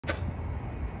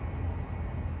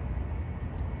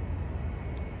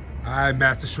All right,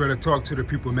 Master Shredda, talk to the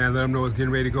people, man. Let them know it's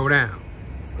getting ready to go down.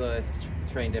 It's good.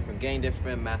 Train different, gain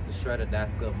different. Master Shredda,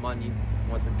 that's good money.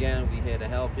 Once again, we here to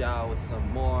help y'all with some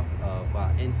more of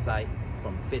our insight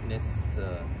from fitness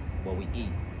to what we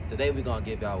eat. Today, we're going to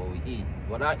give y'all what we eat,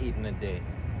 what I eat in a day.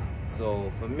 So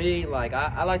for me, like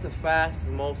I like to fast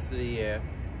most of the year,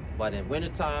 but in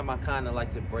wintertime, I kind of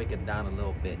like to break it down a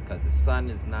little bit because the sun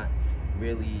is not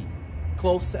really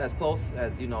close as,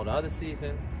 you know, the other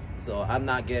seasons. So I'm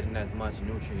not getting as much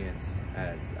nutrients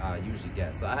as I usually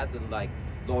get. So I have to like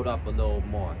load up a little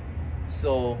more.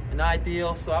 So an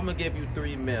ideal, so I'm gonna give you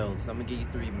 3 meals. I'm gonna give you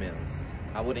 3 meals.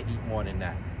 I wouldn't eat more than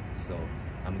that. So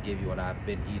I'm gonna give you what I've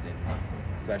been eating,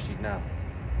 especially now.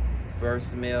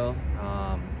 First meal,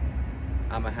 I'm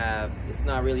gonna have, it's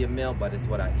not really a meal, but it's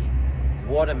what I eat. It's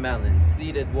watermelons,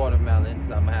 seeded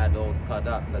watermelons. I'm gonna have those cut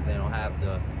up because they don't have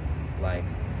the, like,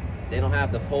 they don't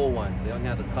have the whole ones. They only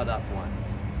have the cut up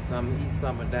ones. So I'm gonna eat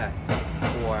some of that,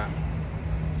 or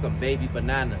some baby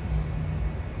bananas.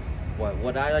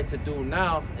 What I like to do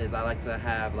now is I like to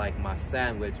have like my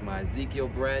sandwich, my Ezekiel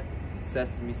bread,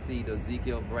 sesame seed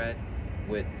Ezekiel bread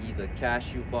with either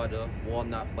cashew butter,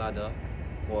 walnut butter,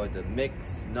 or the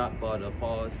mixed nut butter,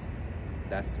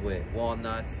 that's with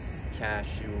walnuts,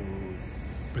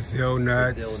 cashews, Brazil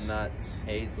nuts,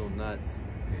 hazelnuts,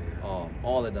 yeah.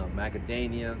 All of them,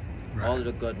 macadamia. Right. All of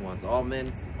the good ones,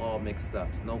 almonds, all mixed up.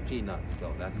 No peanuts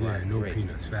though. That's why it's great. No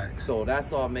peanuts, facts. So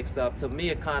that's all mixed up. To me,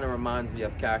 it kind of reminds me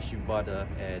of cashew butter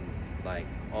and like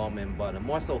almond butter.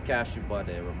 More so cashew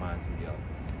butter. It reminds me of.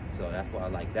 So that's why I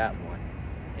like that one.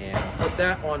 And put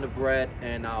that on the bread,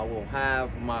 and I will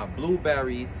have my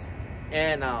blueberries,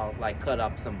 and I'll like cut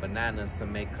up some bananas to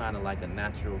make kind of like a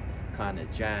natural kind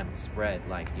of jam spread,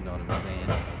 like, you know what I'm saying?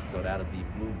 So that'll be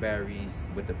blueberries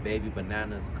with the baby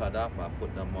bananas cut up. I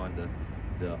put them on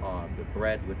the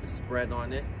bread with the spread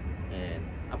on it, and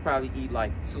I'll probably eat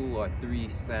like 2 or 3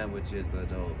 sandwiches of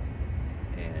those,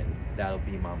 and that'll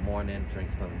be my morning.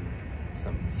 Drink some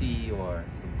tea or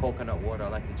some coconut water. I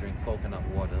like to drink coconut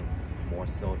water more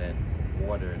so than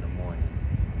water in the morning.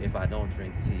 If I don't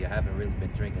drink tea, I haven't really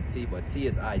been drinking tea, but tea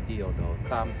is ideal though. It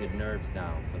calms your nerves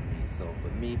down for me. So for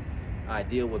me,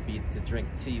 ideal would be to drink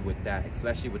tea with that,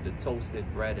 especially with the toasted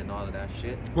bread and all of that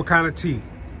shit. What kind of tea?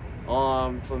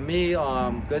 For me,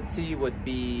 good tea would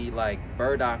be like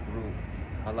burdock root.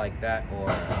 I like that, or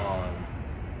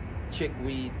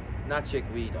chickweed, not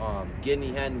chickweed,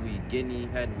 guinea hen weed.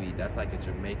 That's like a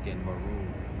Jamaican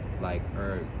maroon like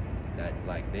herb that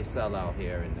like they sell out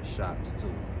here in the shops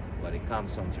too. But it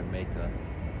comes from Jamaica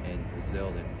and Brazil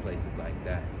and places like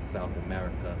that, South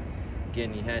America.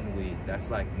 Guinea hen weed, that's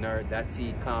like that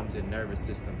tea calms your nervous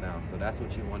system down. So that's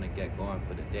what you want to get going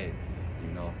for the day,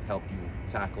 you know, help you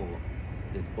tackle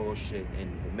this bullshit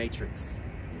in the matrix,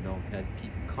 you know, and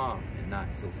keep you calm and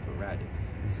not so sporadic.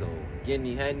 So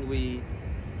guinea hen weed,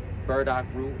 burdock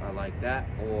root, I like that,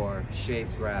 or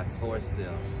shaved grass,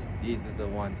 horsetail. These are the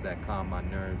ones that calm my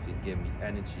nerves and give me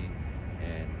energy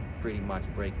and pretty much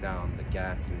break down the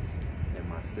gases in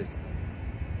my system.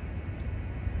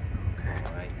 Okay.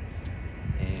 All right.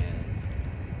 And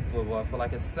for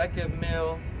like a second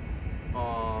meal,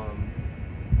 so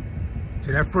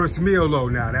that first meal though,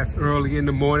 now that's early in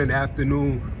the morning,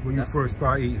 afternoon, when you first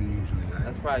start eating usually. Right?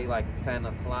 That's probably like 10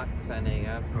 o'clock, 10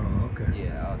 a.m. Oh, okay.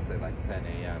 Yeah, I would say like 10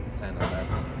 a.m., 10,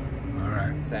 11. All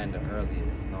right. 10 the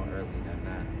earliest, no earlier than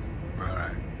that. All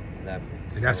right. 11.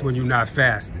 And that's when you're not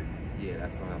fasting. Yeah,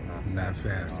 that's when I'm not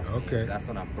fasting. Okay. Yeah, that's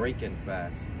when I'm breaking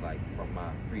fast, like from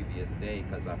my previous day,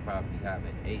 because I probably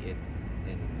haven't eaten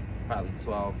in probably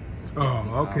 12 to 16 hours.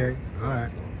 Oh, okay. All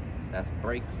right. So that's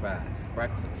break fast,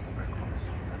 breakfast.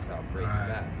 That's how I break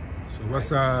fast. So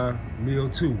what's meal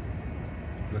 2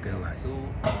 looking like?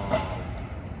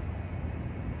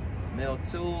 Meal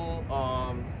 2,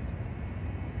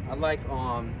 I like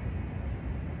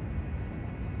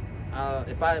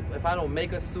if I don't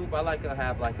make a soup, I like to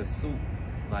have like a soup,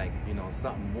 like, you know,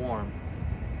 something warm,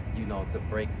 you know, to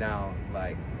break down.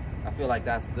 Like, I feel like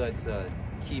that's good to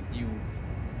keep you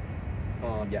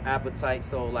your appetite.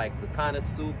 So like the kind of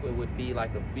soup, it would be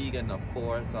like a vegan, of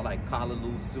course. I like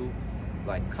callaloo soup,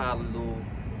 like callaloo,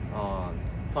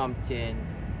 pumpkin,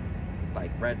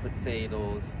 like red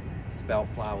potatoes, spelt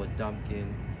flour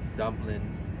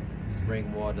dumplings,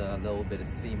 spring water, a little bit of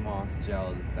sea moss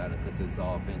gel that I could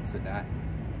dissolve into that.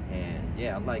 And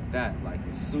yeah, I like that, like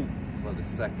a soup for the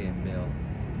second meal.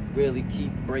 Really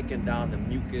keep breaking down the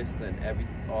mucus and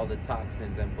all the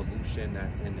toxins and pollution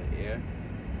that's in the air.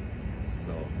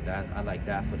 So that, I like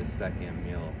that for the second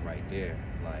meal right there.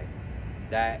 Like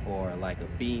that, or like a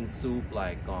bean soup,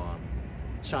 like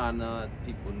chana,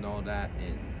 people know that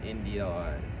in India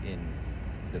or in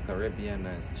the Caribbean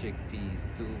as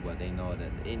chickpeas too, but they know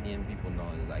that the Indian people know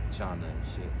it like chana and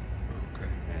shit. Okay.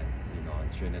 And you know, in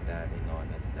Trinidad they know it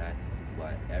as that.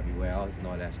 But everywhere else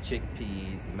know it as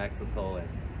chickpeas. Mexico and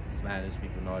Spanish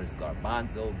people know it's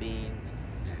garbanzo beans.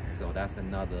 Yeah. So that's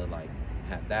another, like,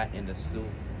 have that in the soup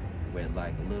with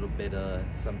like a little bit of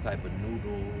some type of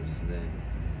noodles, then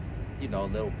you know,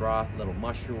 little broth, little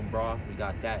mushroom broth. We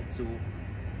got that too.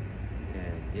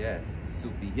 And yeah,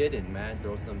 soup be hidden, man.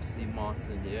 Throw some sea moss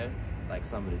in there, like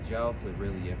some of the gel to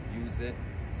really infuse it.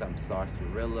 Some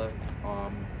sarsaparilla.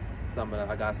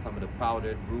 I got some of the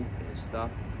powdered root and stuff.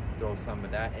 Throw some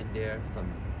of that in there.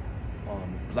 Some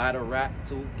bladder wrap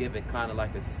too. Give it kind of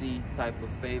like a sea type of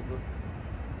flavor.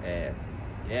 And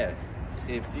yeah, it's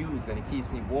infused and it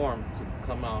keeps me warm to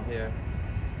come out here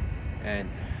and,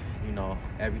 you know,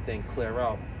 everything clear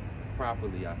out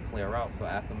properly. I clear out, so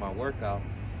after my workout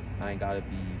I ain't gotta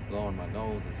be blowing my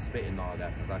nose and spitting all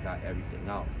that because I got everything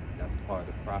out. That's part of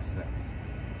the process.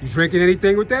 You drinking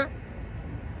anything with that?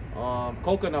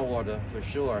 Coconut water for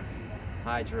sure.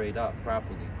 Hydrate up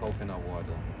properly. Coconut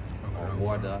water or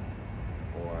water,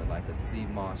 or like a sea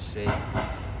moss shake,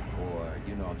 or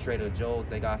you know, Trader Joe's,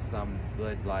 they got some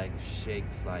good like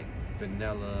shakes, like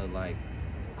vanilla, like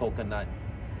coconut,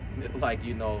 like,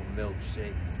 you know,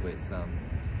 milkshakes with some,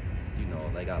 you know,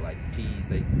 they got like peas.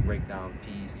 They break down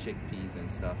peas, chickpeas and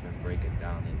stuff, and break it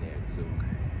down in there too.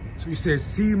 So you said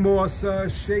sea moss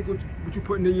shake. What you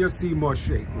putting in your sea moss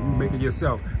shake? You make it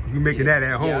yourself? You making that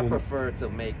at home? Yeah, I prefer to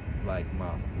make like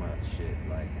my shit,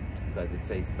 like, because it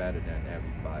tastes better than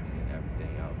everybody and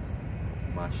everything else.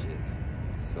 My shits.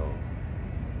 So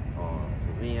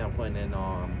for me, I'm putting in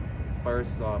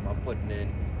first I'm putting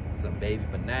in some baby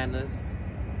bananas,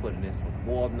 putting in some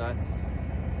walnuts,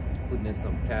 putting in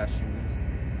some cashews,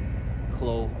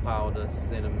 clove powder,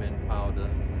 cinnamon powder,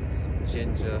 some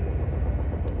ginger,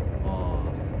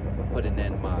 putting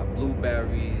in my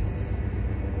blueberries,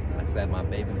 I said my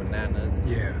baby bananas,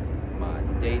 yeah, my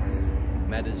dates,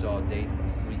 Medjol dates to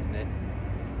sweeten it.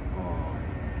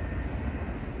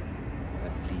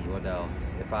 Let's see what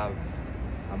else. If I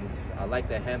like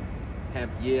the hemp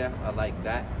yeah, I like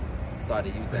that.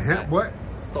 Started using hemp that. What?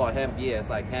 It's called hemp, yeah. It's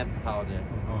like hemp powder.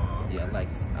 Okay. Yeah, I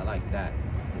like that.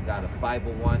 They got a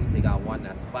fiber one. They got one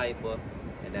that's fiber,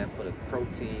 and then for the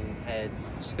protein heads,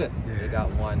 they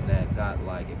got one that got,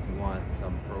 like, if you want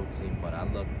some protein. But I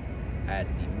look at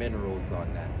the minerals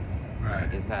on that. Right.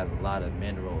 Like, this has a lot of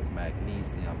minerals: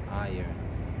 magnesium, iron,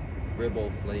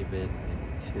 riboflavin,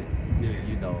 and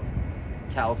you know,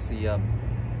 calcium,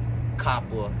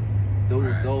 copper.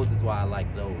 Those is why I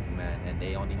like those, man. And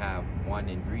they only have one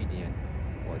ingredient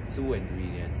or two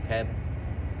ingredients: hemp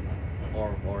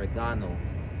or oregano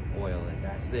oil, and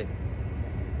that's it.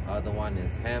 Other one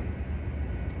is hemp,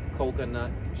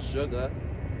 coconut, sugar,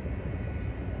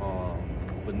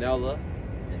 vanilla,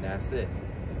 and that's it.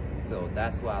 So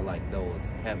that's why I like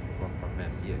those, hemp from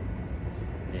hemp, yeah.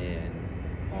 And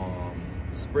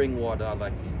spring water, I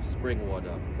like to use spring water,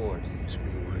 of course.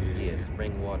 Spring water, yeah,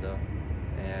 spring water.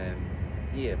 And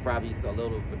yeah, probably a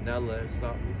little vanilla or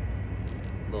something,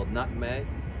 a little nutmeg.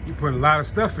 You put a lot of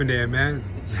stuff in there, man.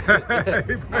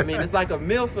 I mean, it's like a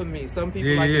meal for me. Some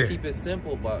people like to keep it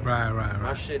simple, but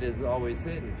my shit is always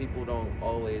hidden. People don't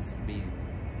always be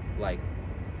like,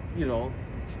 you know,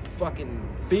 fucking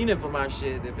fiending for my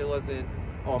shit if it wasn't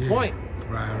on point.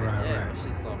 Right.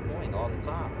 Shit's on point all the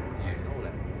time. Yeah. I know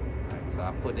that. Like, so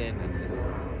I put in, and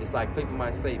it's like people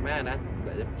might say, man, that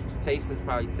taste is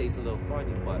probably tastes a little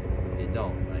funny, but it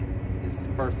don't. Like, it's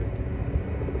perfect.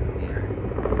 Yeah.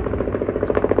 So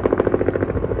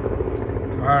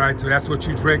all right, so that's what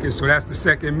you drinking. So that's the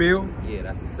second meal? Yeah,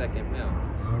 that's the second meal.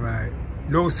 All right.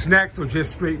 No snacks or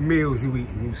just straight meals you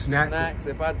eating? You snack? Snacks.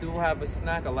 If I do have a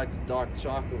snack, I like the dark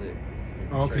chocolate.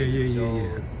 Okay,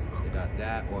 yeah. They got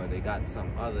that, or they got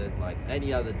some other, like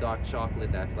any other dark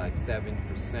chocolate that's like 7%,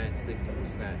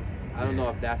 60%. I don't know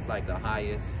if that's like the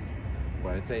highest,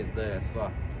 but it tastes good as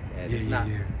fuck. And it's not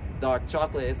dark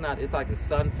chocolate. It's not. It's like a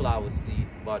sunflower seed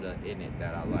butter in it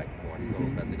that I like more so,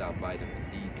 because it got vitamin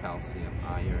D, calcium,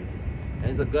 iron, and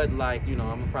it's a good, like, you know,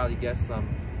 I'm gonna probably get some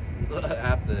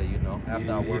after, you know,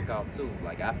 after I work out too.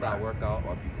 Like after I work out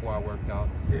or before I work out.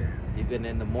 Yeah. Even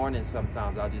in the morning,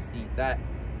 sometimes I'll just eat that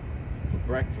for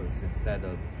breakfast instead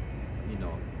of, you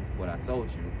know, what I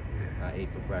told you I ate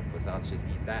for breakfast. I'll just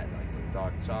eat that, like some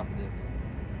dark chocolate,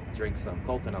 drink some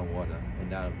coconut water,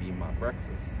 and that'll be my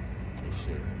breakfast and shit,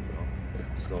 you know.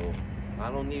 So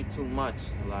I don't need too much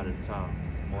a lot of the time.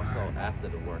 More so after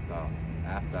the workout,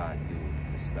 after I do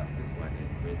the stuff is when it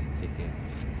really kick in.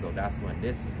 So that's when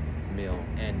this meal,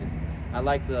 and I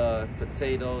like the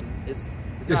potato.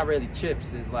 It's not really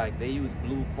chips. It's like they use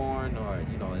blue corn, or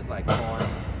you know, it's like corn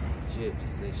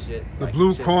chips and shit. The like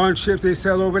blue chips. corn chips they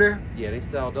sell over there? Yeah, they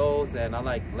sell those, and I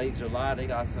like Late July. They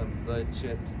got some good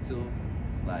chips too.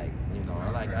 Like, you know,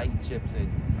 I eat chips and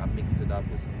I mix it up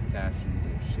with some cashews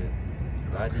and shit.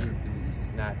 So I do these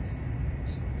snacks,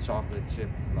 chocolate chip.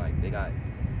 Like they got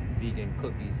vegan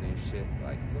cookies and shit.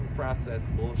 Like some processed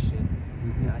bullshit.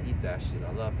 Yeah, I eat that shit.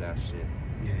 I love that shit.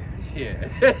 Yeah.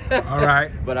 All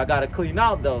right. But I gotta clean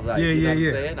out though. Like, you know what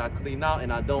I'm saying? I clean out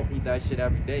and I don't eat that shit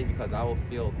every day because I will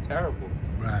feel terrible.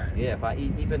 Right. Yeah, if I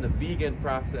eat even the vegan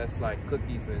processed like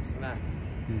cookies and snacks,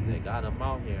 they got them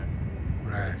out here.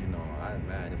 Right. But, you know,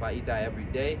 man, if I eat that every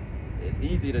day, it's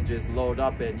easy to just load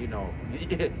up and you know,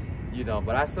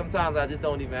 but sometimes I just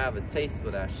don't even have a taste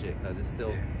for that shit because it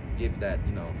still give that,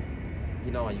 you know,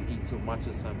 when you eat too much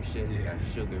of some shit, that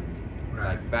sugary,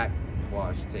 like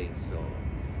backwash taste. So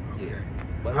yeah,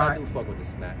 but I do fuck with the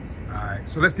snacks. All right,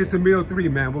 so let's get to meal 3,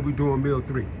 man. What we doing meal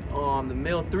 3? The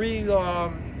meal 3, I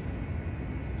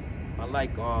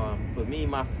like for me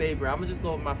my favorite. I'm gonna just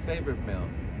go with my favorite meal.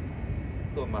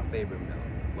 Go with my favorite meal.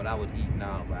 What I would eat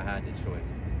now if I had the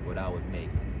choice. What I would make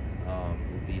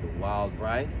would be the wild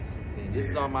rice. And this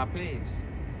is on my page.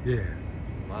 Yeah.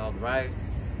 Wild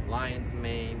rice, lion's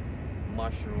mane,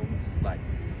 mushrooms. Like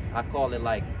I call it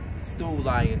like stew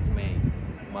lion's mane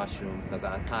mushrooms because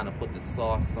I kind of put the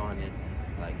sauce on it.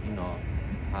 Like, you know,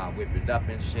 I whip it up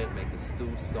and shit, make a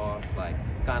stew sauce, like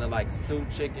kind of like stewed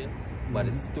chicken, but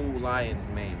it's stew lion's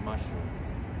mane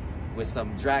mushrooms with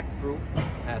some jackfruit.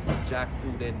 Add some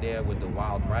jackfruit in there with the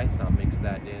wild rice. I'll mix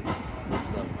that in with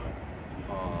some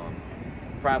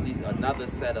probably another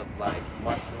set of like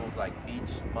mushrooms, like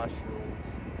beach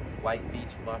mushrooms, white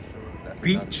beach mushrooms. That's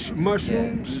beach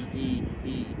mushrooms? Yeah,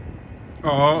 B-E-E.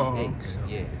 Oh, okay.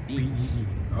 Yeah, beach. B-E-E.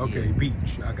 Okay,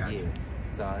 beach. I got you.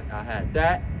 So I had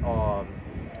that.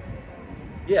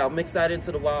 Yeah, I'll mix that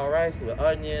into the wild rice with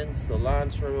onions,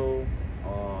 cilantro,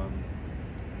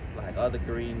 like other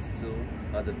greens too,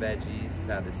 other veggies.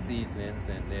 Have the seasonings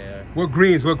in there. What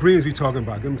greens? What greens we talking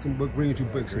about? Give me some. What greens you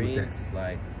mixing with that?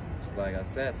 Greens like I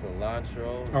said,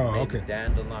 cilantro, maybe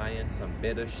dandelion, some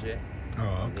bitter shit.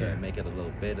 Oh, okay. Yeah, make it a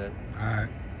little bitter. All right.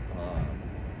 A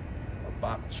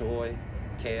bok choy,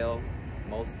 kale,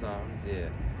 most times, yeah.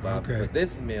 But for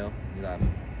this meal,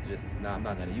 I'm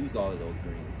not gonna use all of those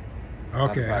greens. Okay, I'm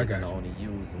probably I got gonna only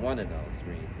use one of those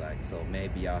greens. Like, so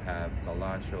maybe I'll have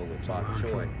cilantro with bok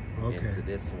choy into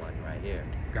this one right here.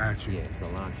 Got you. Yeah,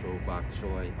 cilantro, bok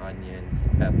choy, onions,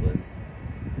 peppers,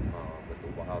 with the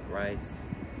wild rice.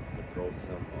 I'm gonna throw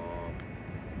some.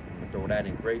 I'm gonna throw that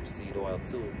in grapeseed oil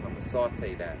too. I'm gonna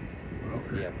saute that.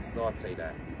 Yeah, I'm gonna saute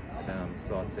that. And then I'm gonna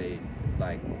saute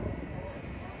like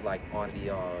on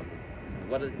the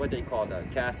what they call the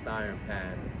cast iron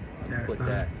pan. Put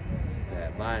that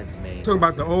lion's mane. Talking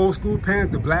about the old school pans,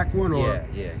 the black one, or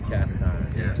cast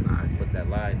iron. Cast iron. Put that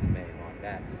lion's mane on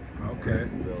that. Okay.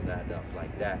 Grill that up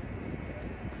like that.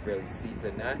 Really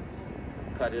season that.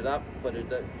 Cut it up. Put it,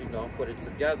 put it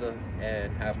together,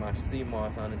 and have my sea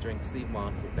moss. I'm gonna drink sea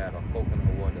moss with that, or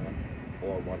coconut water,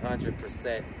 or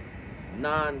 100%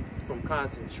 from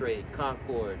concentrate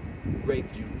Concord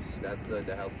grape juice. That's good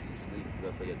to help you sleep,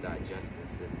 good for your digestive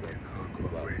system as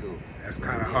well too. That's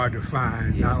kind of hard to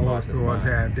find. Not all stores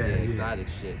have that. Yeah, exotic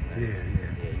shit, man. Yeah,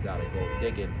 you gotta go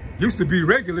digging. Used to be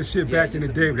regular shit back in the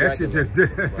day, but that shit just did.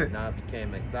 But now it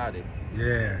became exotic.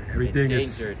 Yeah, everything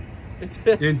endangered.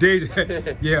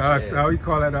 Endangered. Yeah, how you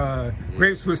call that?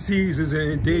 Grapes with seeds is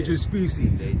an endangered species.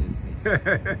 Endangered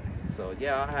species. So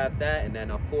yeah, I have that, and then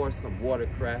of course some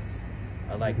watercress.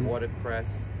 I like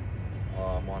watercress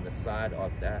on the side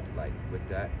of that, like with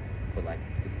that, for like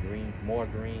more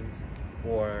greens,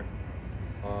 or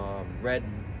red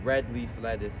leaf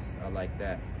lettuce. I like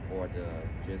that, or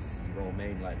just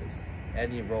romaine lettuce.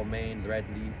 Any romaine red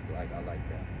leaf, like I like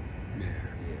that. Yeah.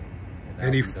 And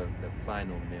that'll be the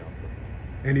final meal for me.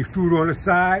 Any fruit on the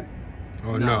side?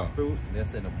 Or no? Fruit.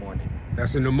 That's in the morning.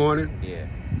 That's in the morning? Yeah.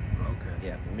 Okay.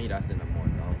 Yeah, for me that's in the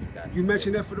morning. I don't eat that. You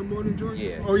mentioned that for the morning, George?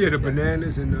 Yeah. Oh yeah, the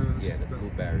bananas and the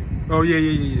blueberries. Oh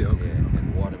yeah. Okay. Yeah,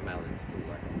 and watermelons too,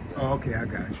 like I said. Oh, okay, I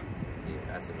got you. Yeah,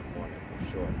 that's in the morning for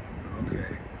sure.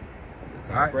 Okay. That's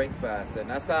our breakfast, and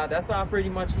that's how I pretty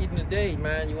much eating the day,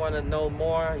 man. You want to know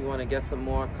more? You want to get some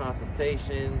more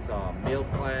consultations, meal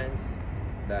plans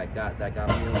that got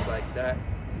meals like that?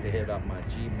 You can hit up my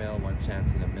Gmail,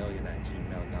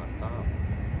 onechanceinaMillion@gmail.com.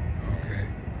 Okay.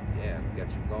 Yeah,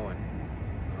 get you going.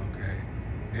 Okay.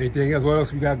 Anything else? What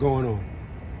else we got going on?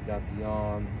 Got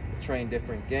the train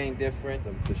different, game different,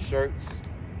 the shirts,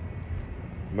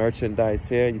 merchandise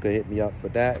here. You can hit me up for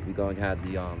that. We're gonna have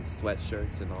the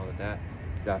sweatshirts and all of that.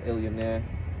 Got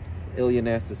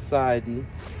Illionaire Society.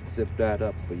 Zip that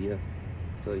up for you,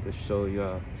 so you can show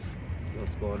you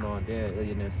what's going on there.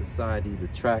 Illionaire Society, the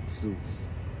track suits.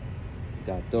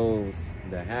 Got those.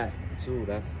 The hat too.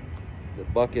 The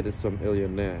bucket is from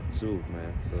Illionaire too,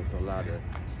 man. So it's a lot of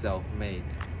self-made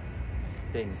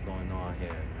things going on here,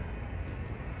 man.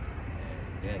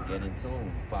 And yeah, get in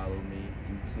tune. Follow me,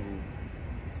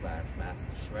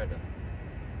 YouTube/MasterShredda.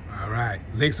 All right.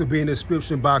 Links will be in the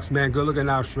description box, man. Good looking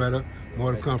out, Shredda.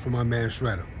 More to come from my man,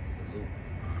 Shredda. Salute.